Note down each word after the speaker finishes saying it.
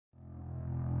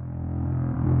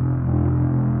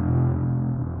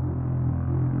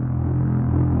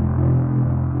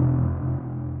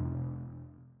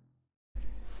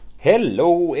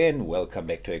Hello and welcome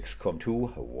back to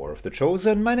XCOM2, War of the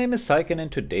Chosen. My name is Syken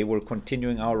and today we're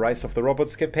continuing our Rise of the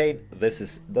Robots campaign. This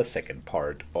is the second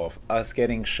part of us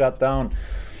getting shut down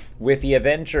with the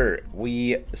Avenger.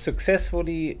 We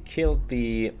successfully killed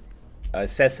the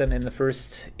assassin in the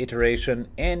first iteration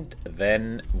and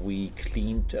then we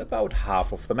cleaned about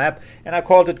half of the map and I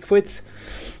called it quits.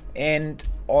 And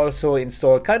also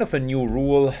installed kind of a new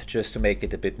rule just to make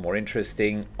it a bit more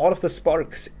interesting. All of the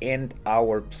Sparks and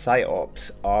our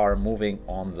Psi-Ops are moving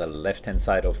on the left-hand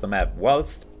side of the map,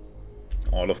 whilst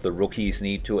all of the rookies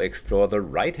need to explore the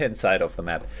right-hand side of the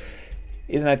map.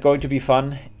 Isn't that going to be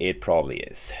fun? It probably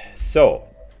is. So,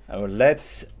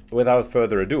 without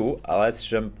further ado, let's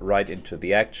jump right into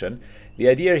the action. The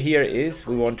idea here is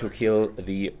we want to kill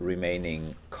the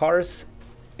remaining cars,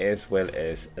 as well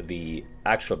as the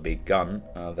actual big gun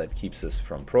that keeps us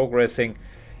from progressing.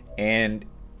 And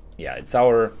yeah, it's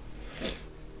our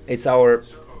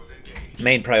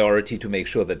main priority to make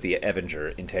sure that the Avenger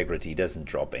integrity doesn't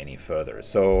drop any further.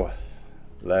 So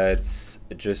let's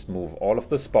just move all of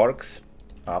the Sparks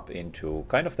up into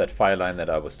kind of that fire line that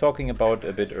I was talking about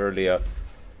a bit earlier.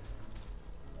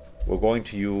 We're going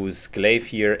to use Glaive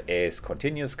here as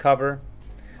continuous cover.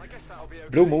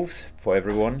 Blue moves for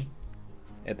everyone.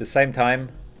 At the same time,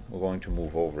 we're going to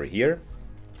move over here.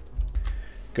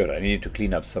 Good, I needed to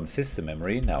clean up some system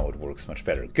memory. Now it works much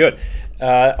better. Good.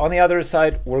 On the other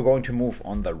side, we're going to move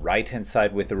on the right-hand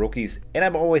side with the rookies. And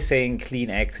I'm always saying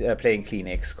playing clean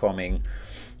XCOMing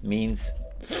means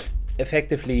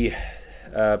effectively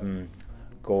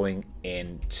going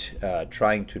and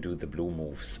trying to do the blue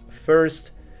moves first.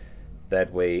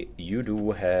 That way you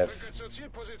do have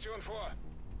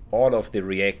all of the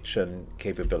reaction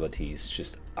capabilities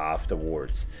just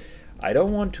afterwards. I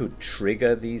don't want to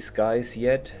trigger these guys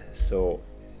yet, so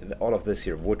all of this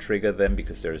here would trigger them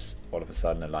because there's all of a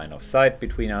sudden a line of sight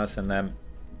between us and them.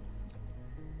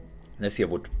 This here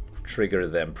would trigger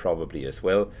them probably as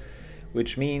well,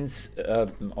 which means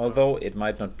although it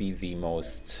might not be the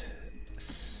most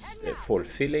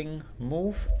fulfilling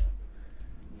move,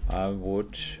 I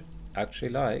would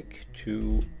actually like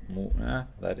to move,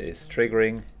 that is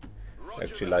triggering. I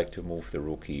actually like to move the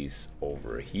rookies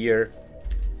over here.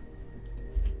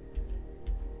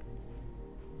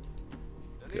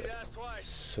 Good.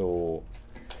 So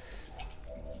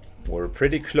we're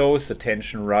pretty close, the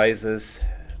tension rises,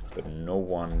 but no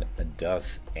one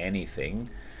does anything.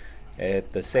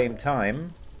 At the same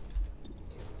time,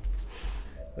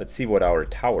 let's see what our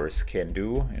towers can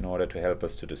do in order to help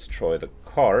us to destroy the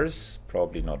cars.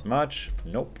 Probably not much.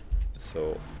 Nope.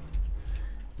 So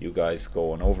you guys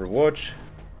go on Overwatch.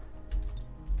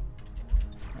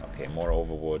 Okay, more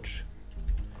Overwatch.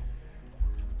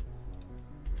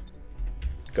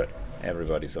 Good.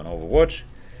 Everybody's on Overwatch,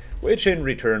 which in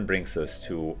return brings us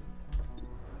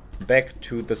back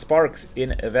to the Sparks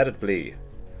inevitably.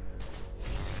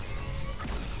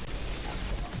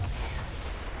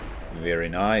 Very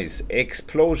nice.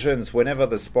 Explosions. Whenever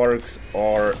the Sparks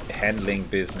are handling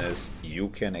business, you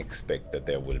can expect that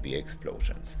there will be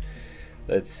explosions.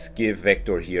 Let's give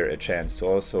Vector here a chance to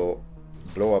also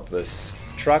blow up this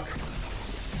truck.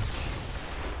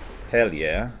 Hell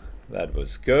yeah, that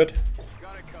was good.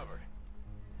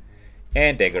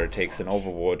 And Dagger takes an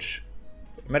Overwatch.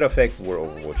 Matter of fact, we're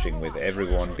overwatching with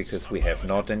everyone because we have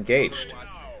not engaged.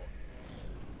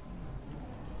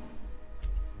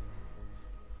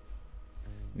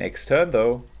 Next turn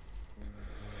though,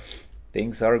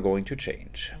 things are going to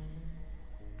change.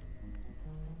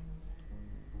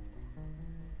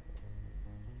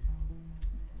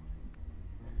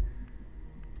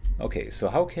 Okay, so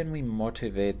how can we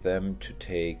motivate them to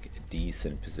take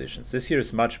decent positions? This here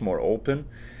is much more open,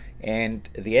 and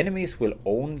the enemies will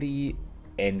only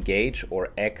engage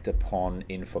or act upon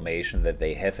information that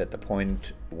they have at the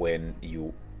point when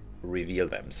you reveal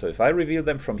them. So if I reveal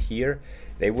them from here,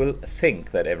 they will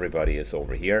think that everybody is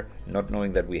over here, not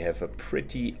knowing that we have a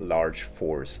pretty large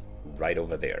force right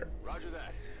over there. Roger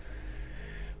that.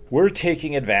 We're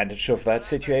taking advantage of that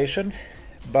situation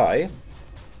by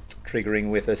triggering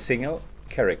with a single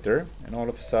character, and all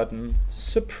of a sudden,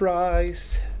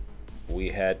 surprise, we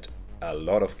had a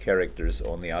lot of characters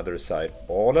on the other side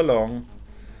all along.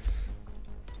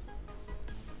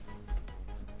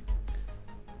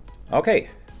 Okay,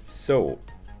 so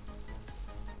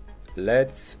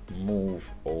let's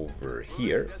move over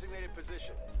here.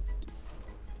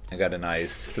 I got a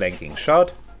nice flanking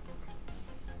shot,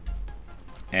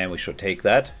 and we should take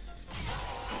that.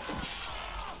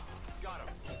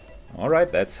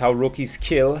 Alright, that's how rookies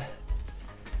kill,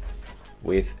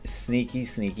 with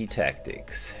sneaky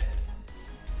tactics.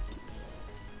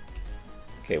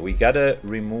 Okay, we gotta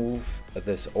remove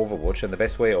this Overwatch, and the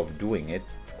best way of doing it,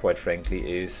 quite frankly,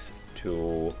 is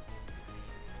to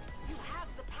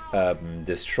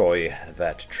destroy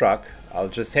that truck. I'll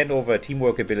just hand over a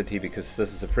teamwork ability because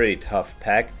this is a pretty tough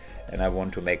pack and I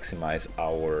want to maximize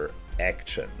our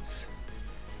actions.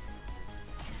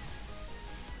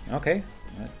 Okay,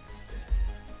 that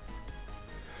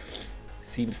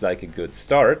seems like a good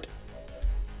start.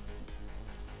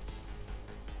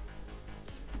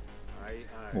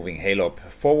 Moving Halop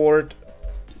forward.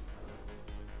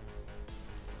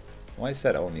 Why is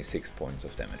that only 6 points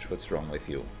of damage? What's wrong with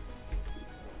you?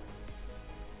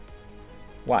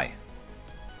 Why?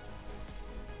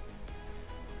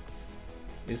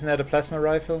 Isn't that a plasma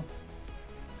rifle?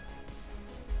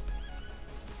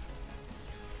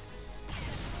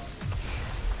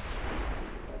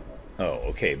 Oh,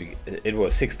 okay. It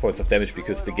was 6 points of damage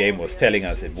because the game was telling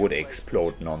us it would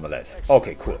explode nonetheless.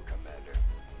 Okay, cool.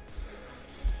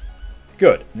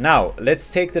 Good. Now,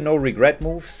 let's take the no regret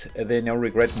moves. The no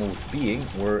regret moves being,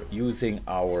 we're using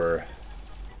our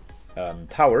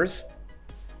towers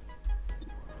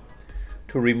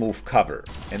to remove cover.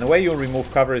 And the way you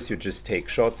remove cover is you just take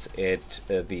shots at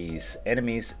these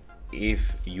enemies.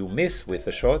 If you miss with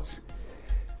the shots,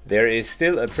 there is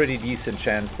still a pretty decent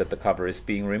chance that the cover is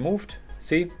being removed.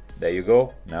 See? There you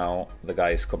go. Now the guy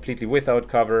is completely without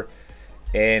cover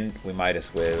and we might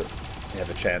as well have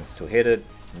a chance to hit it.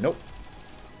 Nope.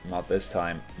 Not this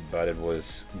time, but it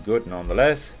was good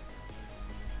nonetheless.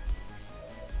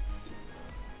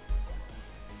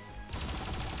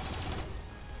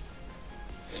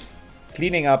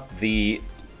 Cleaning up the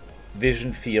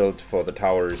vision field for the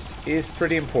towers is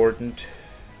pretty important.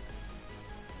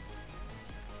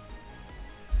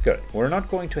 Good. We're not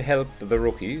going to help the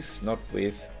rookies, not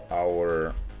with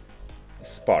our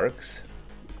Sparks.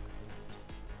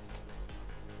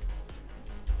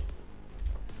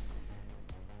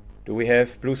 Do we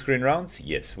have blue screen rounds?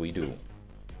 Yes, we do.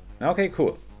 Okay,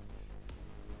 cool.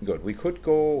 Good. We could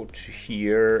go to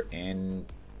here and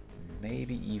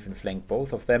maybe even flank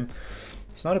both of them.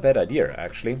 It's not a bad idea,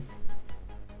 actually.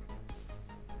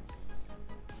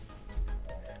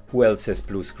 Who else has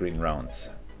blue screen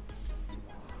rounds?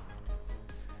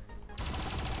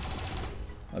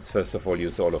 Let's first of all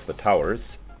use all of the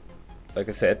towers. Like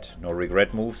I said, no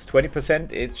regret moves.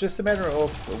 20%, it's just a matter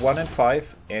of 1 and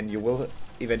 5 and you will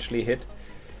eventually hit.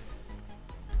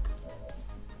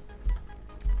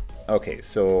 Okay,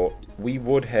 so we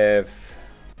would have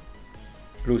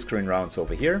blue screen rounds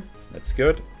over here. That's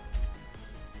good.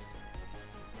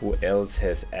 Who else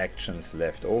has actions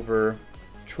left over?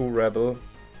 True Rebel.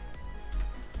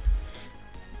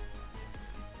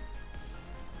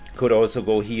 Could also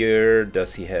go here.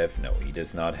 Does he have? No, he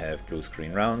does not have blue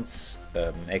screen rounds.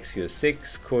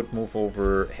 XCOM2 could move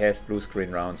over, has blue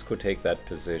screen rounds, could take that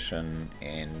position,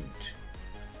 and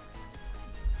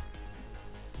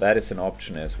that is an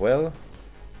option as well.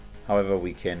 However,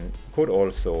 we could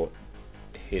also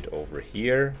hit over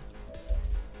here.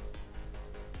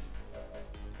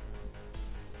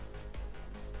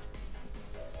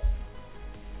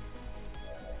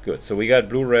 Good, so we got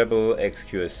Blue Rebel,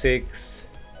 XQS6.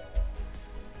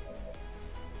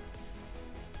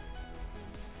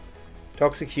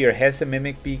 Toxic here has a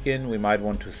Mimic Beacon, we might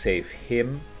want to save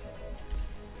him.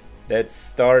 Let's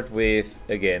start with,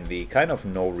 again, the kind of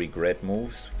no regret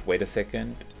moves. Wait a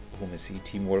second, whom is he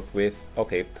teamwork with?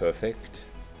 Okay, perfect.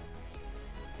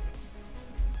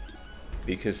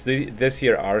 Because this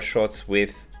here are shots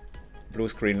with blue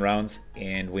screen rounds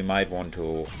and we might want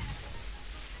to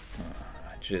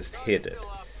just hit it.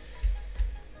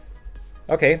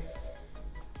 Okay.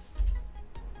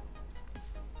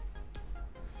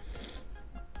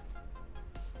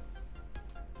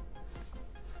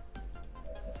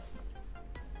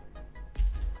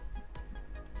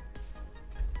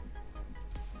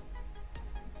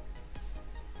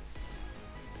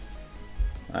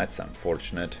 That's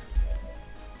unfortunate.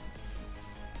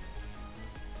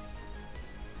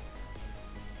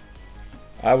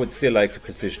 I would still like to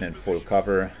position in full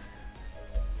cover.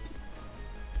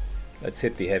 Let's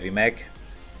hit the heavy mech.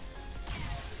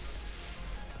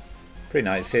 Pretty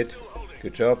nice hit.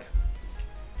 Good job.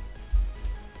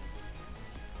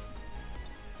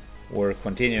 We're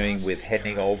continuing with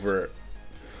heading over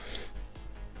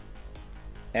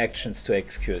actions to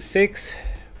XQS6,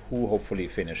 who hopefully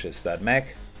finishes that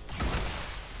mech.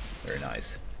 Very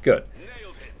nice. Good.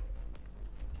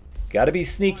 Gotta be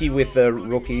sneaky with the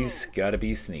rookies. Gotta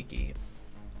be sneaky.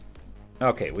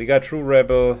 Okay, we got True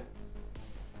Rebel.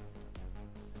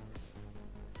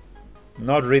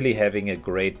 Not really having a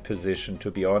great position, to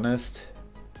be honest.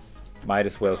 Might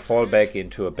as well fall back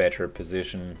into a better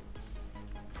position.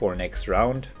 for next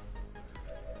round.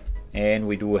 And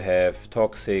we do have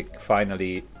Toxic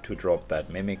finally to drop that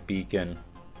Mimic Beacon.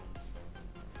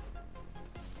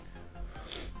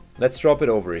 Let's drop it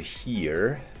over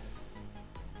here,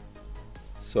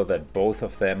 so that both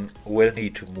of them will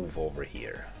need to move over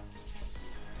here.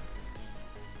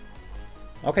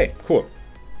 Okay, cool.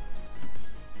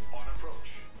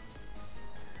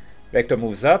 Vector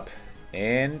moves up,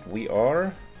 and we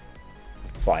are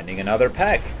finding another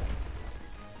pack.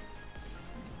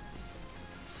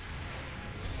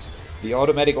 The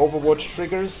automatic Overwatch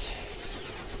triggers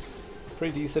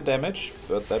pretty decent damage,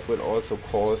 but that will also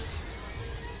cause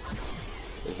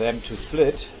them to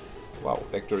split. Wow,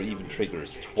 Vector even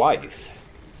triggers twice.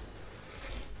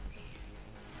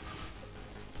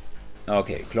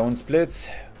 Okay, clone splits.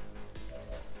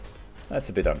 That's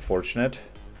a bit unfortunate.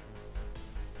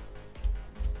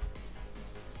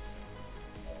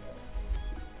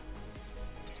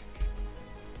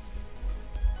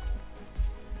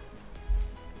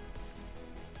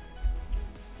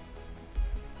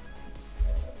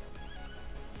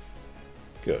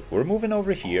 Good, we're moving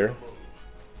over here.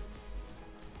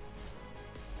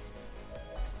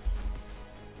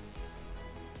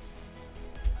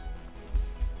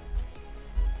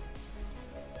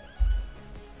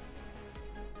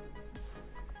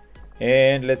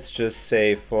 And let's just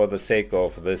say, for the sake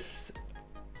of this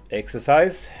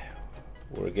exercise,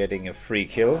 we're getting a free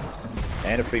kill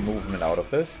and a free movement out of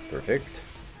this. Perfect.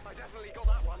 I definitely got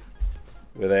that one.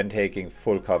 We're then taking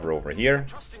full cover over here.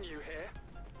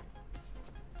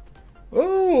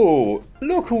 Oh,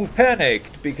 look who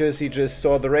panicked because he just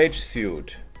saw the rage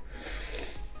suit.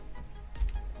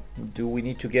 Do we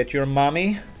need to get your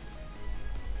mommy?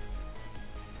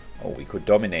 Oh, we could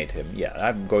dominate him. Yeah,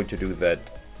 I'm going to do that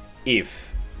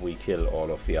if we kill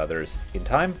all of the others in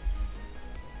time.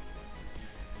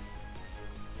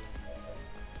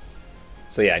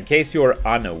 So yeah, in case you're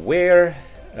unaware,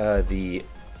 the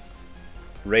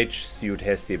rage suit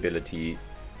has the ability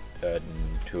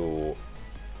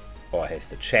or has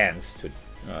the chance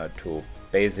to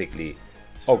basically...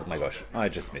 Oh my gosh, I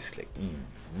just misclicked.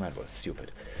 That was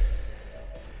stupid.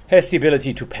 Has the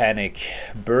ability to panic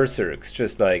berserks,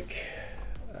 just like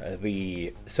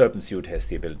the serpent suit has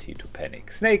the ability to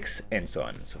panic snakes, and so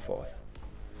on and so forth.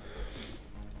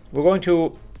 We're going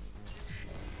to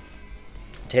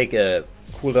take a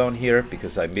cooldown here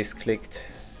because I misclicked.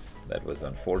 That was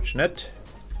unfortunate.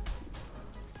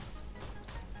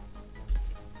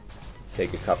 Let's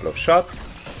take a couple of shots.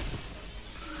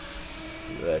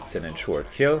 So that's an ensured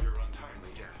kill.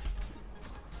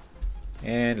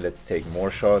 And let's take more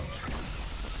shots.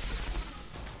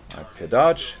 That's a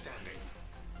dodge.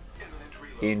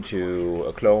 Into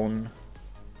a clone.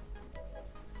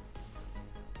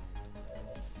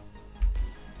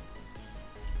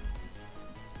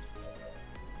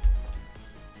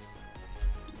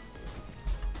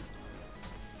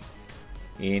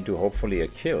 Into hopefully a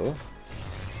kill.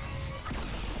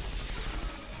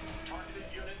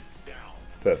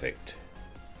 Perfect.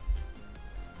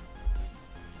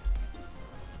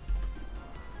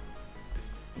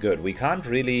 Good, we can't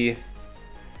really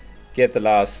get the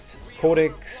last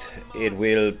codex. It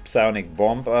will psionic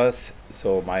bomb us,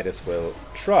 so might as well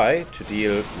try to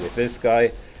deal with this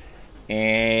guy.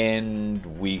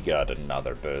 And we got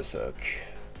another berserk.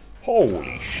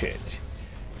 Holy shit.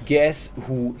 Guess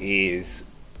who is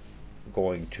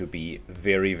going to be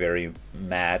very, very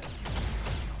mad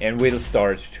and will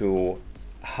start to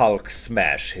Hulk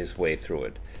smash his way through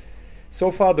it. So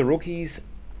far the rookies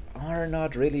are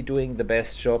not really doing the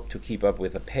best job to keep up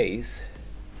with the pace.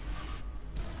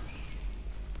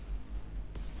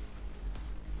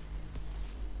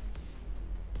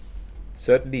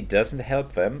 Certainly doesn't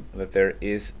help them that there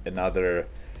is another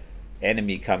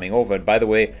enemy coming over. And by the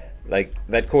way, like,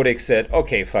 that codex said,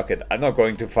 okay, fuck it, I'm not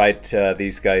going to fight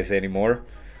these guys anymore.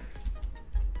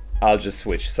 I'll just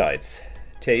switch sides.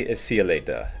 See you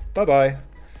later. Bye-bye.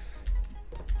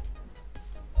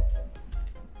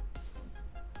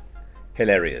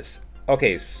 Hilarious.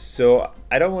 Okay, so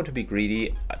I don't want to be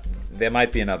greedy. There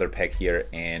might be another pack here,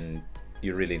 and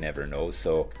you really never know.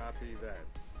 So,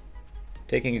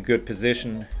 taking a good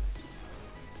position.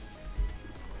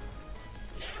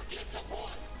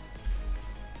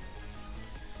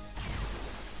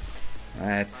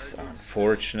 That's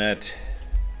unfortunate.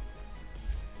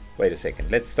 Wait a second.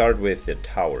 Let's start with the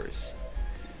towers.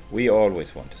 We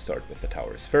always want to start with the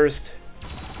towers first.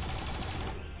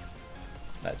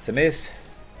 That's a miss.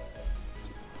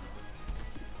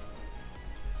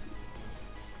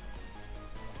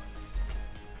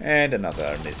 And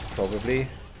another miss, probably.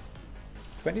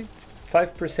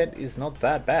 25% is not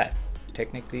that bad.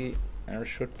 Technically, There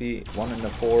should be 1 in a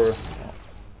 4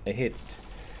 a hit.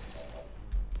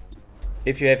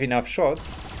 If you have enough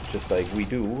shots, just like we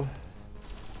do,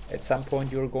 at some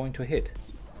point you're going to hit.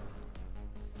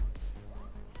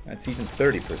 That's even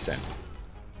 30%.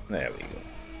 There we go.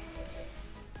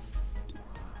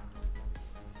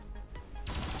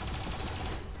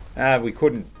 We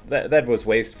couldn't, that was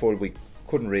wasteful. We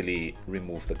couldn't really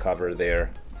remove the cover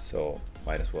there, so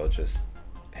might as well just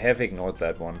have ignored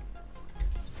that one.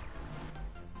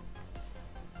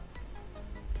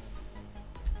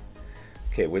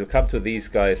 Okay, we'll come to these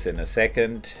guys in a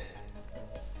second.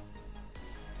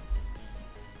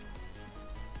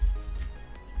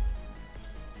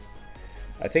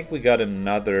 I think we got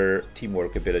another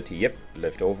teamwork ability, yep,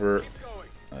 left over.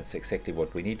 That's exactly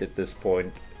what we need at this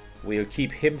point. We'll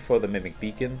keep him for the Mimic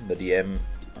Beacon. The DM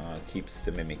keeps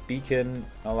the Mimic Beacon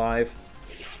alive.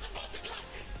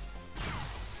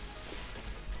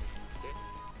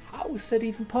 How is that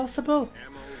even possible?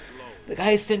 The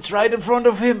guy stands right in front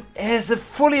of him, has a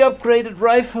fully upgraded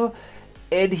rifle,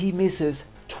 and he misses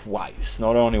twice.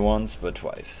 Not only once, but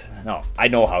twice. No, I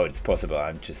know how it's possible.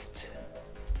 I'm just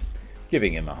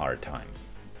giving him a hard time.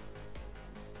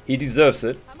 He deserves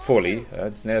it fully.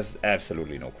 There's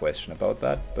absolutely no question about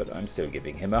that, but I'm still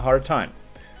giving him a hard time.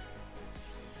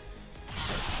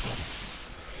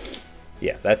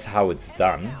 Yeah, that's how it's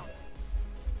done.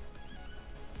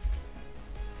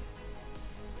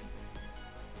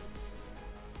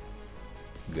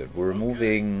 Good, we're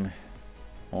moving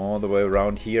all the way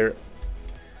around here.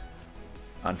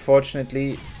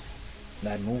 Unfortunately,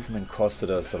 that movement costed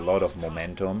us a lot of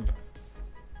momentum.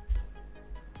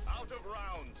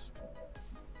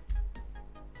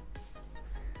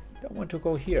 Don't want to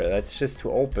go here, that's just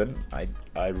too open.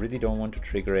 I really don't want to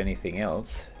trigger anything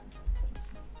else.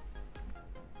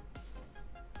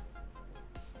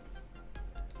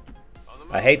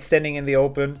 I hate standing in the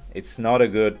open. It's not a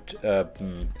good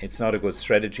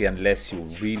strategy unless you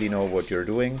really know what you're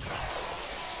doing.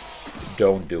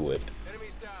 Don't do it.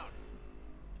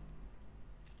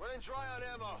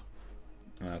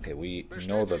 Okay, we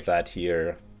know that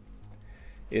here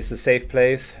is a safe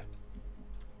place.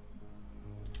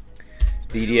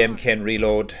 DDM can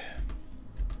reload.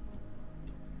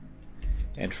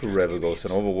 And True Rebel goes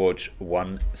on Overwatch.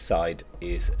 One side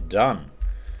is done.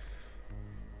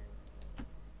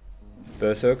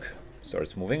 Berserk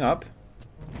starts moving up.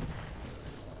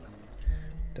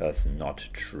 Does not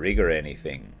trigger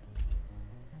anything.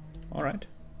 Alright.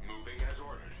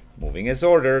 Moving as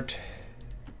ordered.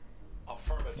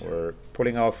 We're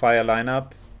pulling our fire line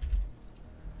up.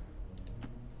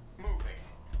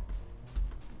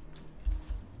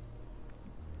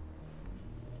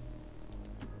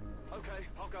 Okay,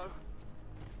 I'll go.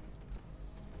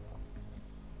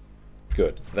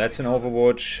 Good. That's an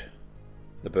Overwatch.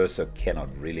 The Berserk cannot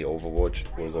really Overwatch.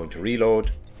 We're going to reload,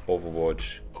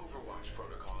 Overwatch,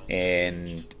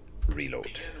 and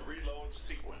reload.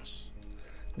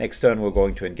 Next turn we're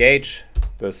going to engage.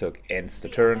 Berserk ends the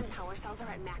turn. Power cells are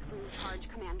at maximum charge,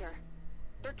 Commander.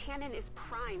 Their cannon is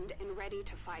primed and ready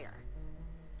to fire.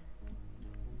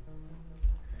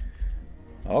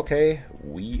 Okay,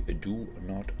 we do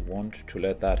not want to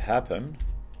let that happen.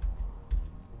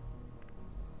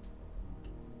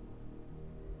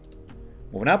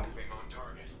 Moving up.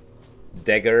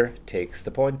 Dagger takes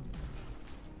the point.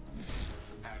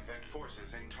 Advent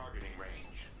forces in targeting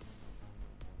range.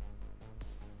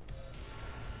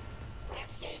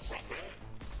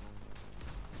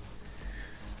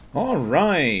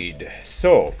 Alright,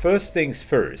 so first things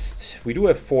first. We do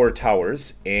have 4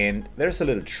 towers, and there's a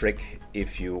little trick.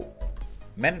 If you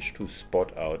manage to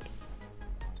spot out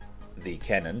the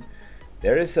cannon,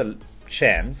 there is a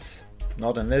chance.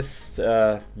 Not in this,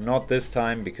 not this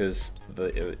time, because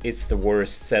it's the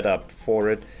worst setup for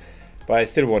it. But I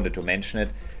still wanted to mention it.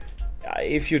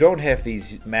 If you don't have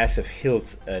these massive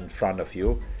hills in front of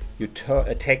you, you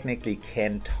technically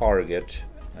can target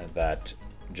that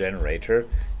generator,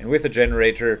 and with a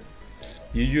generator,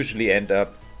 you usually end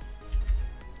up.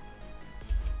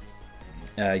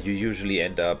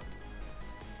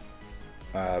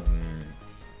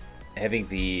 Having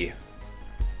the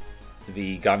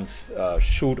guns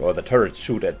shoot, or the turrets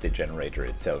shoot at the generator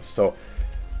itself. So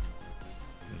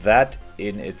that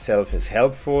in itself is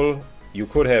helpful. You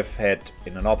could have had,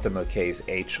 in an optimal case,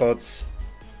 8 shots,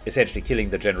 essentially killing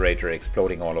the generator,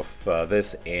 exploding all of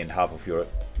this, and half of your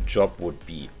job would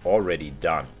be already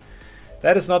done.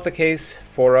 That is not the case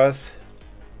for us,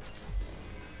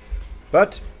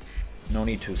 but no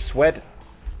need to sweat.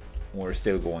 We're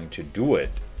still going to do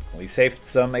it. We saved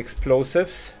some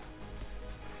explosives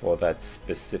for that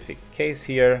specific case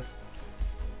here.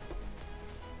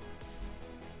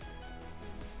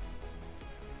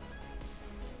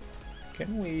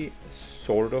 Can we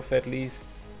sort of at least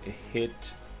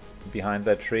hit behind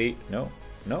that tree? No,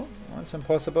 no, that's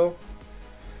impossible.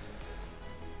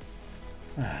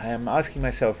 I'm asking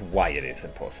myself why it is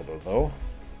impossible though.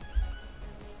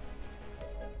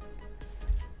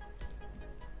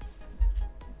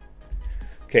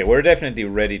 Okay, we're definitely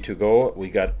ready to go. We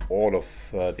got all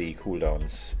of the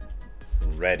cooldowns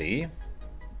ready.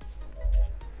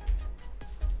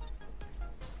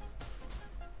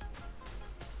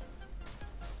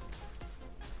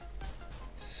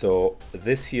 So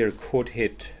this here could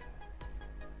hit,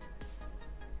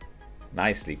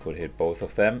 nicely could hit both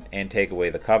of them and take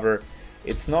away the cover.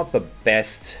 It's not the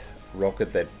best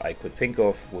rocket that I could think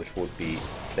of, which would be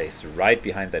placed right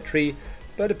behind that tree,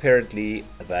 but apparently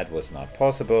that was not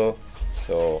possible.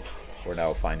 So we're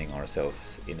now finding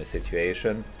ourselves in a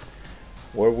situation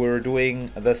where we're doing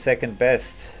the second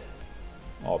best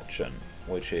option,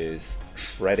 which is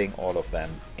shredding all of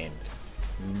them and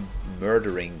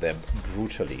murdering them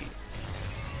brutally.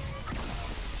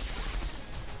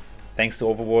 Thanks to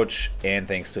Overwatch and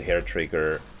thanks to Hair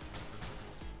Trigger.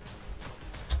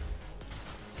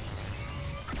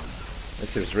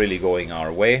 This is really going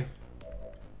our way.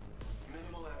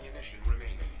 Minimal ammunition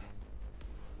remaining.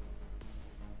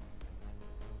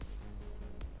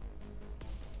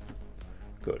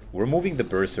 Good. We're moving the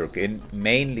Berserk in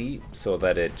mainly so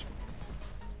that it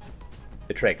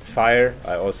attracts fire.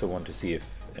 I also want to see if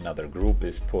another group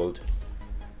is pulled.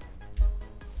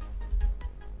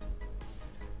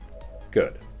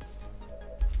 Good.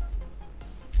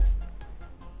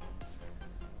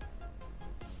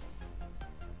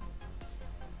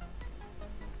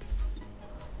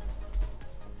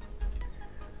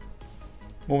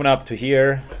 Moving up to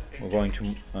here, we're going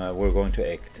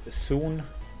to act soon.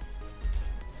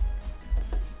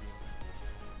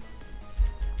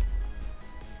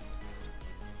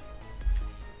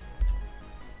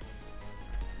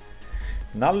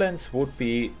 Null lens would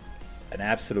be an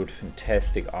absolute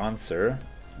fantastic answer.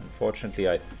 Unfortunately,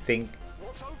 I think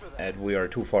that we are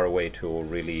too far away to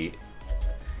really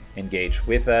engage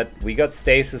with that. We got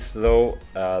stasis though,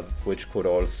 which could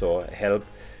also help.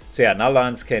 So yeah, null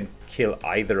lens can kill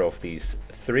either of these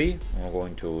three. We're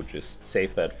going to just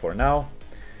save that for now.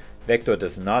 Vector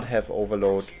does not have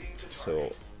overload,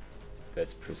 so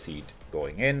let's proceed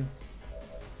going in.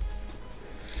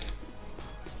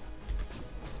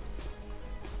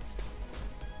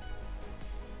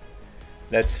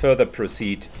 Let's further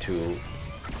proceed to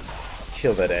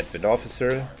kill that admin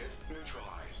officer.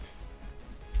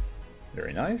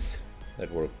 Very nice.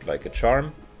 That worked like a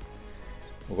charm.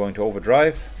 We're going to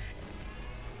overdrive.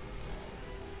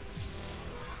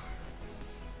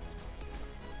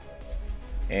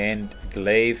 And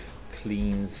Glaive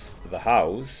cleans the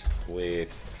house with,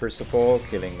 first of all,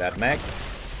 killing that mech.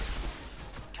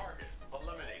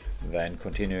 Then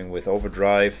continuing with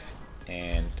overdrive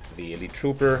and the elite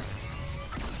trooper.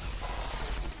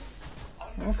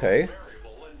 Okay,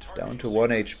 down to 1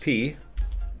 HP.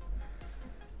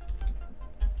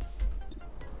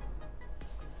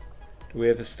 Do we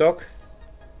have a stock?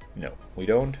 No, we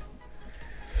don't.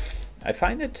 I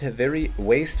find it very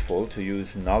wasteful to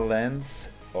use null lens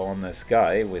on this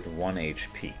guy with 1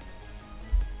 HP.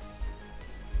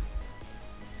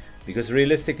 Because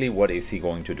realistically, what is he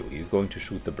going to do? He's going to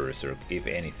shoot the Berserk, if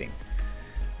anything.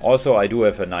 Also, I do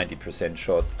have a 90%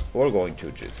 shot. We're going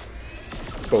to just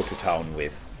go to town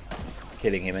with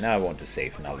killing him, and I want to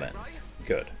save null lens.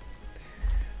 Good.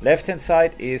 Left hand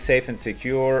side is safe and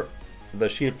secure. The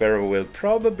shield bearer will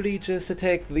probably just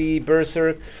attack the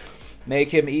Berserk,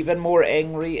 make him even more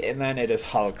angry, and then it is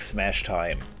Hulk smash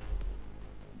time.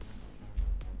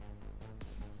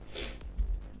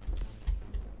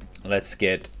 Let's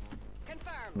get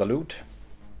the loot.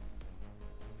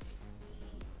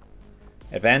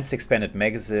 Advanced expanded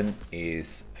magazine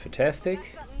is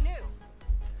fantastic.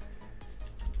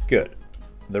 Good.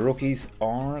 The rookies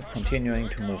are continuing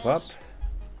to move up.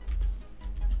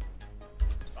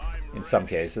 In some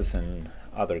cases, in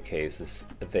other cases,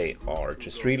 they are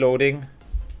just reloading.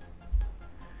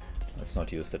 Let's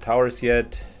not use the towers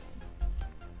yet.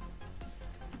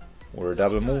 We're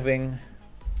double moving.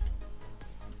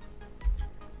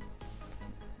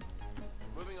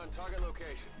 Moving on target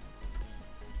location.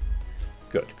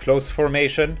 Good. Close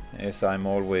formation, as I'm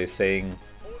always saying.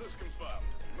 Orders confirmed.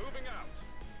 Moving out.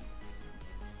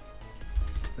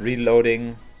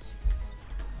 Reloading.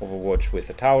 Overwatch with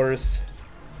the towers.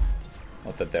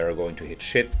 Not that they're going to hit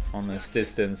shit on this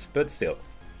distance, but still.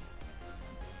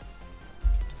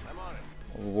 I'm on it.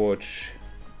 Overwatch.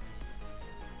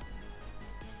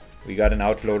 We got an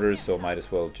outloader, so might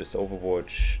as well just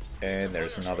Overwatch. And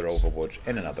there's another Overwatch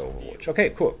and another Overwatch.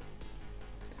 Okay, cool.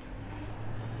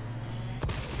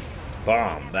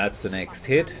 Bomb, that's the next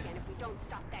hit. And if we don't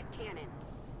stop that cannon.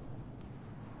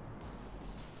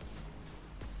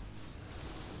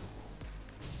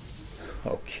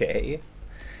 Okay.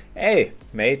 Hey,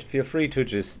 mate, feel free to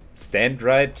just stand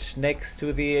right next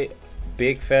to the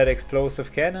big fat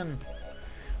explosive cannon.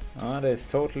 That is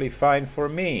totally fine for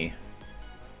me.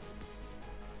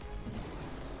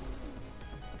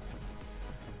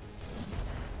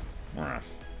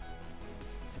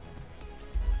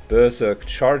 Berserk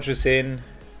charges in,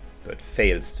 but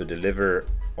fails to deliver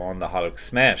on the Hulk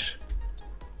smash.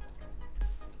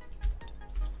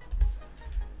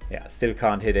 Yeah, still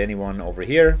can't hit anyone over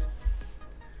here.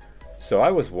 So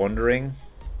I was wondering,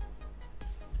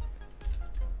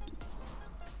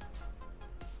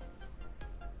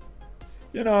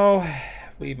 you know,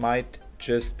 we might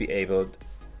just be able to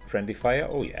friendly fire.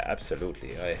 Oh yeah,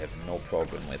 absolutely. I have no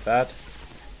problem with that.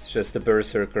 It's just a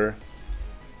berserker.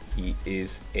 He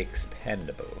is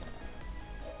expendable.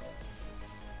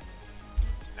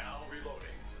 Now reloading.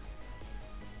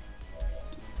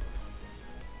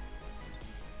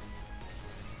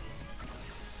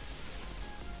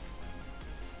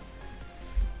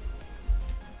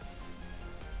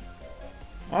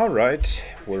 Alright,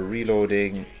 we're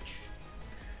reloading.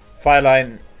 Fire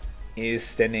line is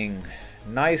standing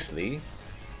nicely.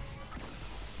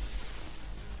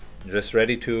 Just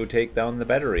ready to take down the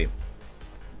battery.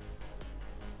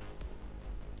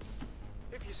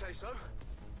 If you say so.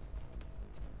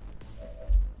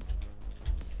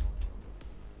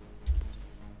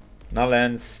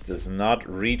 Nullance does not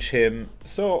reach him,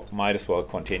 so might as well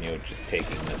continue just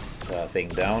taking this thing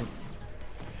down.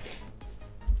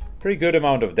 Pretty good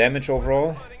amount of damage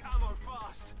overall. Finding ammo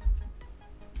fast.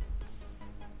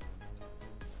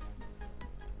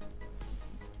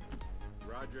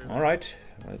 Roger. Alright,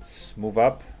 let's move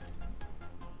up.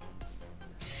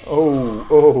 Oh,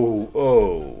 oh,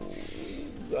 oh.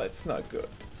 That's not good.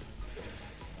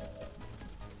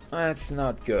 That's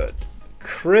not good.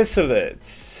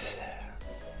 Chrysalids.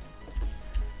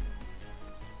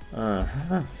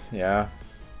 Yeah.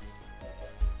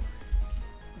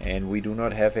 And we do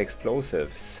not have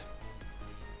explosives.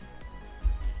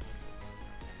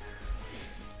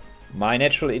 My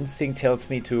natural instinct tells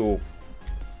me to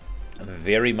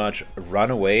very much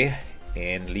run away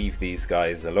and leave these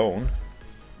guys alone.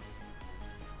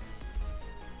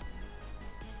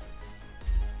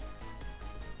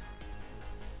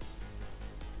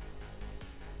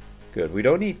 Good, we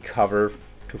don't need cover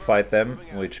to fight them,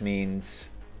 which means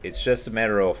it's just a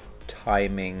matter of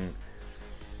timing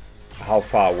how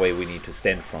far away we need to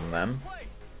stand from them.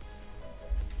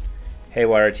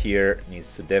 Hayward here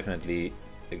needs to definitely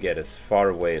get as far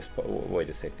away as possible. Wait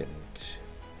a second.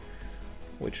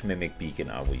 Which mimic beacon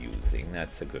are we using?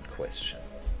 That's a good question.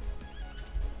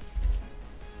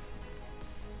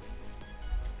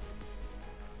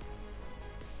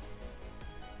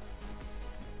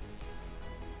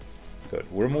 Good,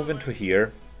 we're moving to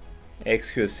here.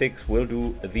 XQ6 will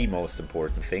do the most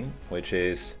important thing, which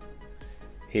is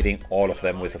hitting all of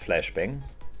them with a flashbang.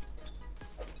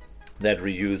 That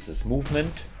reduces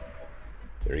movement.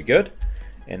 Very good.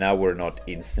 And now we're not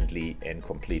instantly and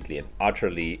completely and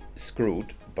utterly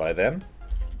screwed by them.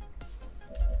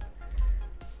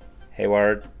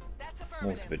 Hayward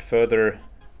moves a bit further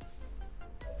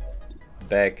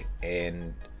back,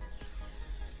 and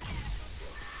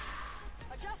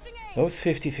those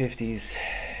 50-50s,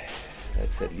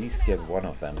 let's at least get one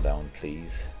of them down,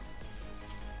 please.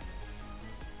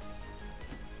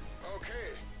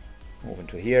 Okay. Moving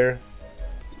to here.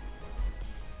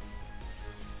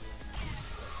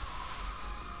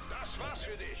 Das war's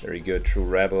für dich. Very good. True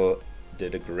Rebel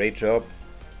did a great job.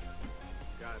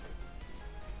 Got it.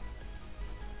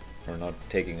 We're not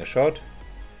taking a shot.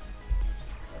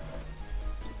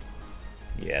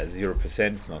 Yeah,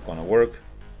 0%. It's not gonna work.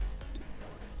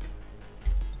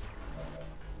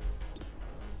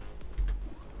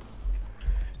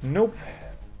 Nope.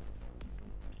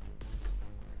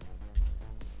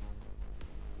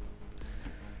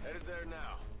 Headed there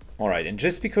now. Alright, and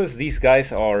just because these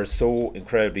guys are so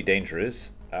incredibly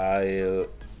dangerous, I'll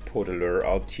put a lure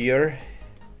out here.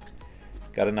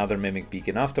 Got another mimic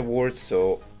beacon afterwards,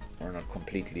 so we're not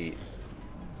completely...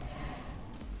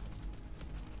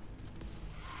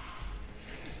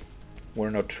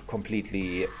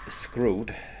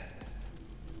 screwed.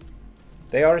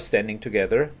 They are standing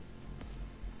together.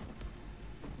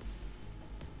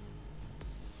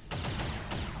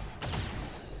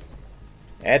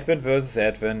 Advent versus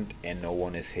Advent, and no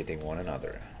one is hitting one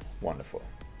another. Wonderful.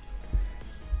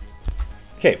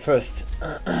 Okay, first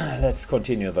let's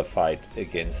continue the fight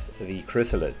against the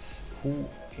Chrysalids, who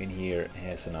in here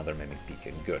has another Mimic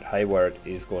Beacon. Good. Highward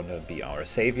is going to be our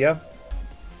savior.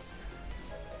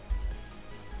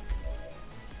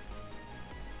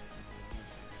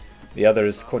 The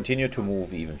others continue to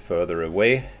move even further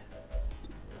away.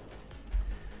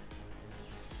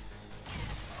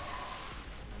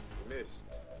 Missed.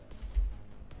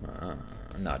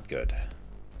 Not good.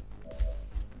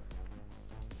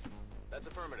 That's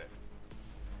affirmative.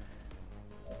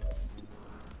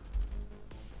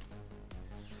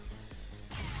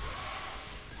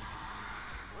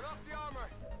 Put up the armor.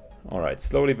 Alright,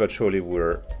 slowly but surely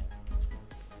we're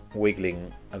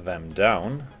wiggling them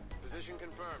down. Position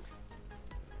confirmed.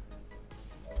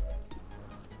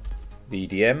 The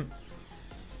EDM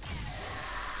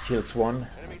kills one.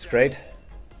 That's great.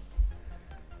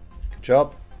 Good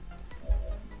job.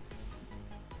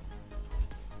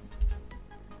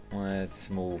 Let's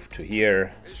move to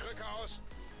here. Ich rücke aus.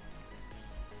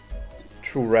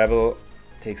 True Rebel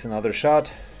takes another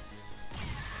shot.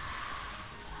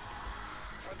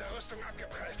 Von der Rüstung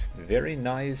abgeprellt. Very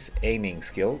nice aiming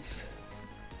skills.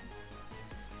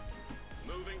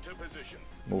 Moving to position.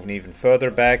 Moving even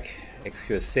further back.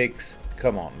 XQ6.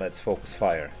 Come on, let's focus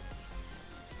fire.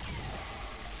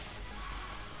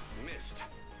 Missed.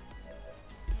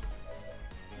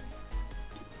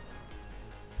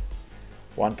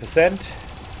 1%.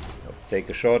 Let's take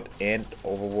a shot, and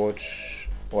Overwatch.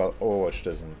 Well, Overwatch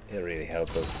doesn't really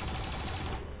help us.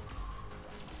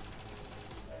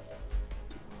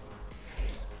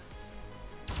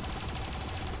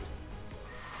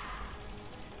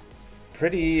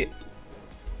 Pretty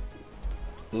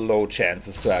low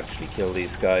chances to actually kill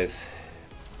these guys.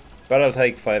 But I'll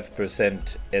take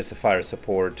 5% as a fire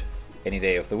support any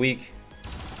day of the week.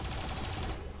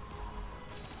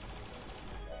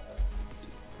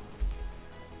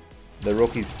 The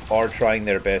rookies are trying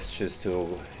their best just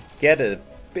to get a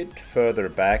bit further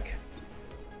back.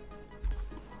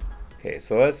 Okay,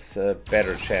 so that's a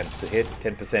better chance to hit.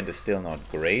 10% is still not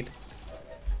great.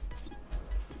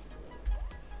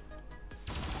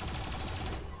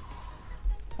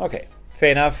 Okay,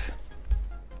 fair enough.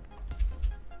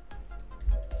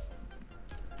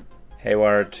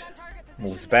 Hayward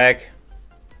moves back.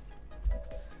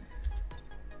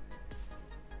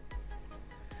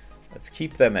 Let's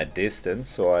keep them at distance,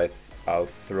 so I'll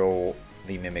throw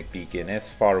the Mimic Beacon as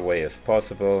far away as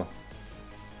possible.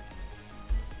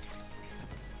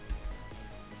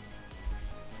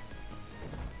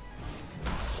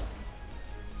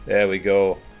 There we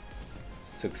go.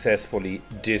 Successfully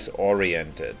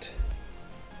disoriented.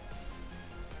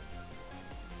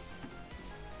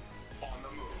 On the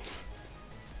move.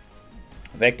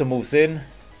 Vector moves in.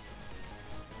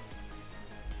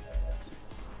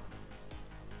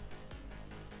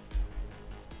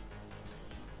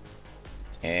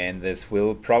 And this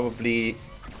will probably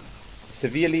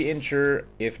severely injure,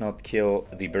 if not kill,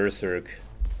 the Berserk.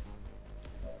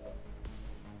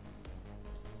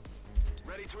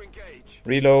 Ready to engage.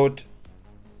 Reload.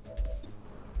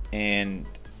 And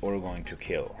we're going to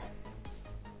kill.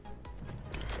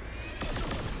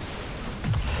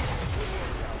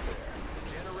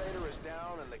 Generator is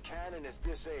down and the cannon is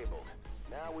disabled.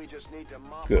 Now we just need to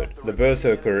mop Good. up The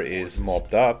Berserker is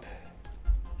mopped up.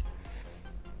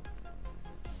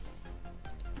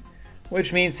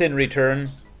 Which means in return,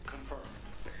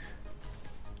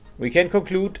 we can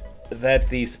conclude that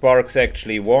the Sparks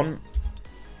actually won.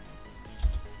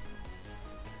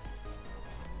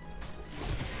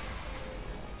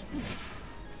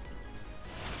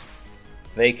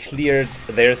 They cleared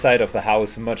their side of the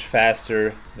house much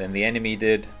faster than the enemy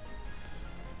did.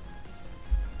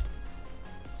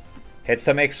 Had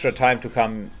some extra time to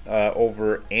come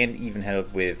over and even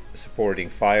help with supporting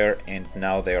fire, and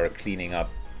now they are cleaning up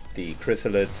the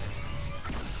chrysalids.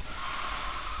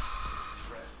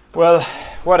 Well,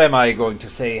 what am I going to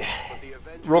say?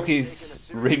 Rookies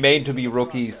remain to be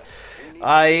rookies.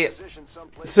 I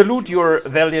salute your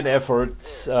valiant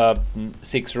efforts,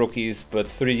 6 rookies, but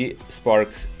 3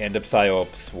 Sparks and a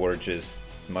Psi-Ops were just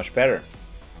much better.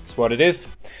 That's what it is.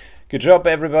 Good job,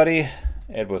 everybody.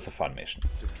 It was a fun mission.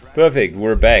 Perfect,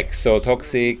 we're back. So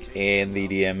Toxic and the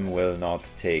DM will not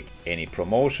take any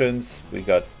promotions. We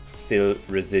got still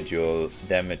residual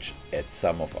damage at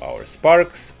some of our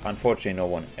Sparks. Unfortunately, no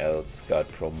one else got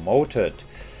promoted.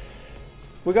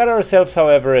 We got ourselves,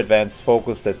 however, advanced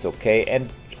focus. That's okay,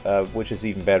 and which is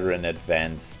even better, an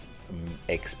advanced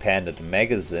expanded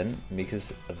magazine,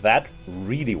 because that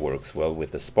really works well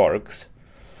with the Sparks.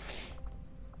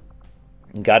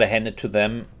 Gotta hand it to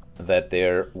them that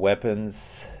their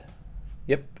weapons.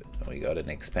 Yep, we got an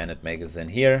expanded magazine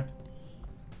here.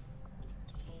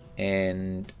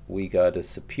 And we got a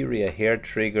superior hair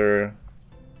trigger.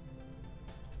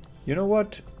 You know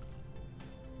what?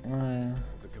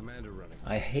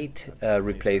 I hate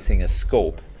replacing a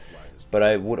scope, but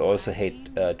I would also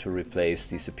hate to replace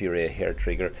the superior hair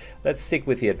trigger. Let's stick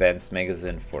with the advanced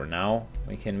magazine for now.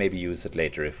 We can maybe use it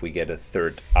later if we get a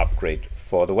third upgrade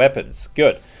for the weapons.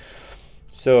 Good.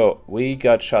 So we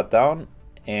got shot down,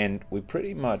 and we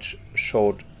pretty much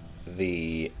showed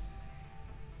the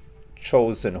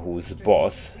Chosen who's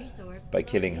boss by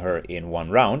killing her in one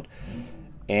round.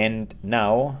 And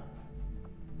now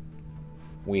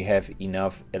we have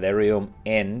enough Elerium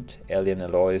and alien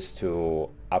alloys to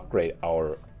upgrade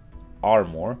our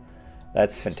armor.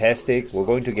 That's fantastic. We're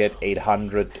going to get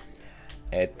 800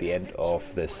 at the end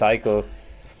of the cycle.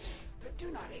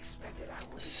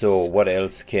 So what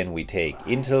else can we take?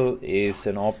 Intel is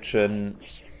an option.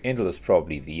 Intel is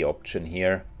probably the option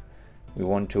here. We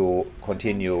want to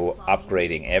continue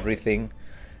upgrading everything.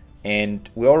 And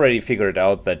we already figured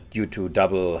out that due to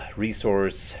double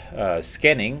resource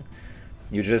scanning,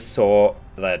 you just saw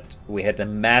that we had a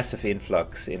massive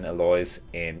influx in alloys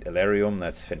and Elerium.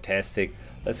 That's fantastic.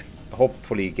 Let's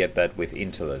hopefully get that with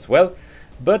Intel as well.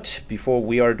 But before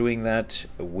we are doing that,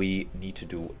 we need to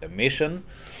do a mission.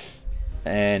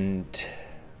 And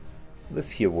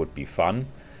this here would be fun.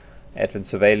 Advanced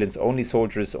surveillance, only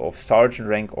soldiers of sergeant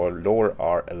rank or lower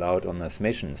are allowed on this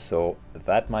mission. So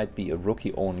that might be a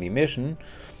rookie only mission.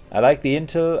 I like the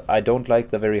Intel. I don't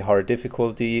like the very hard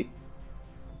difficulty.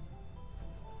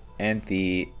 And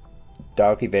the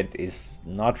dark event is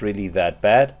not really that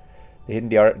bad. The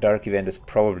hidden dark event is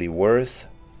probably worse.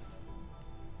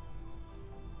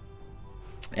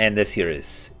 And this here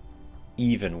is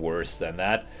even worse than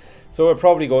that. So we're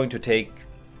probably going to take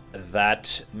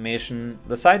that mission.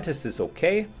 The scientist is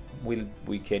okay.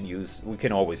 We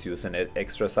can always use an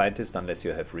extra scientist unless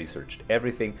you have researched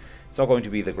everything. It's not going to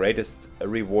be the greatest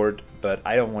reward, but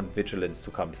I don't want vigilance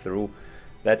to come through.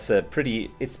 That's it's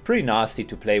pretty nasty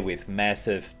to play with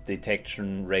massive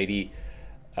detection radii.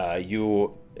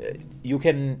 You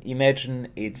can imagine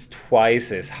it's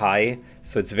twice as high,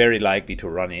 so it's very likely to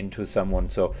run into someone.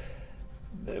 So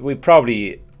we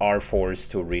probably are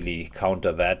forced to really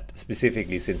counter that,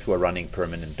 specifically since we're running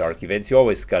permanent dark events. You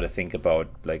always got to think about,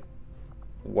 like,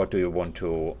 what do you want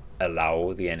to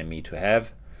allow the enemy to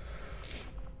have.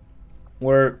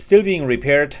 We're still being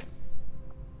repaired,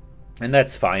 and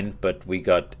that's fine, but we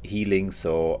got healing,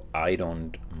 so I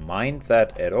don't mind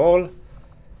that at all.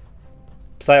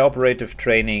 Psi-operative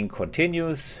training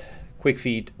continues. Quick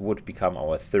feed would become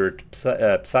our third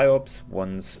Psi-ops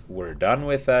once we're done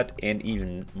with that. And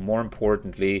even more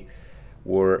importantly,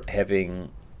 we're having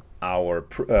our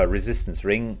resistance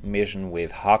ring mission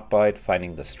with Hawkbite,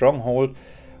 finding the stronghold,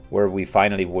 where we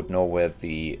finally would know where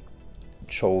the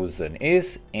Chosen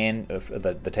is, and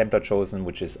the Templar Chosen,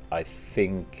 which is, I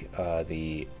think,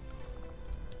 the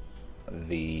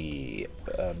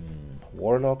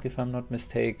Warlock, if I'm not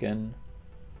mistaken.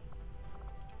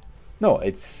 No,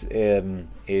 it's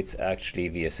actually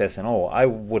the Assassin. Oh, I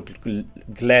would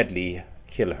gladly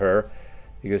kill her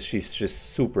because she's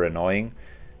just super annoying.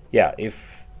 Yeah,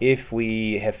 if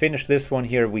we have finished this one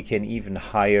here, we can even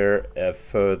hire a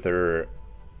further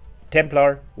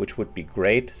Templar, which would be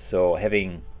great. So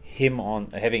having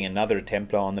another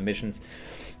Templar on the missions,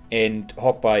 and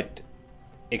Hawkbite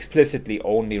explicitly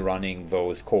only running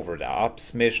those covert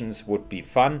ops missions would be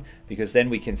fun, because then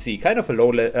we can see kind of a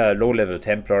low-level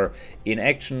Templar in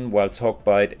action, whilst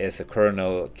Hawkbite as a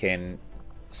colonel can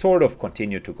sort of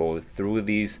continue to go through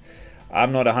these.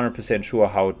 I'm not 100% sure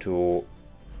how to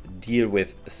deal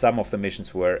with some of the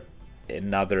missions where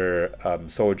another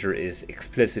soldier is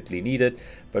explicitly needed,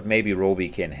 but maybe Roby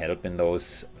can help in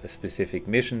those specific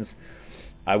missions.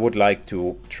 I would like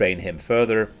to train him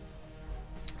further,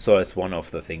 so it's one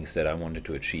of the things that I wanted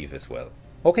to achieve as well.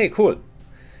 Okay, cool.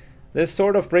 This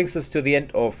sort of brings us to the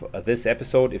end of this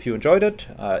episode. If you enjoyed it,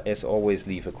 as always,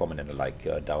 leave a comment and a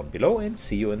like down below, and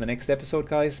see you in the next episode,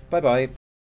 guys. Bye bye.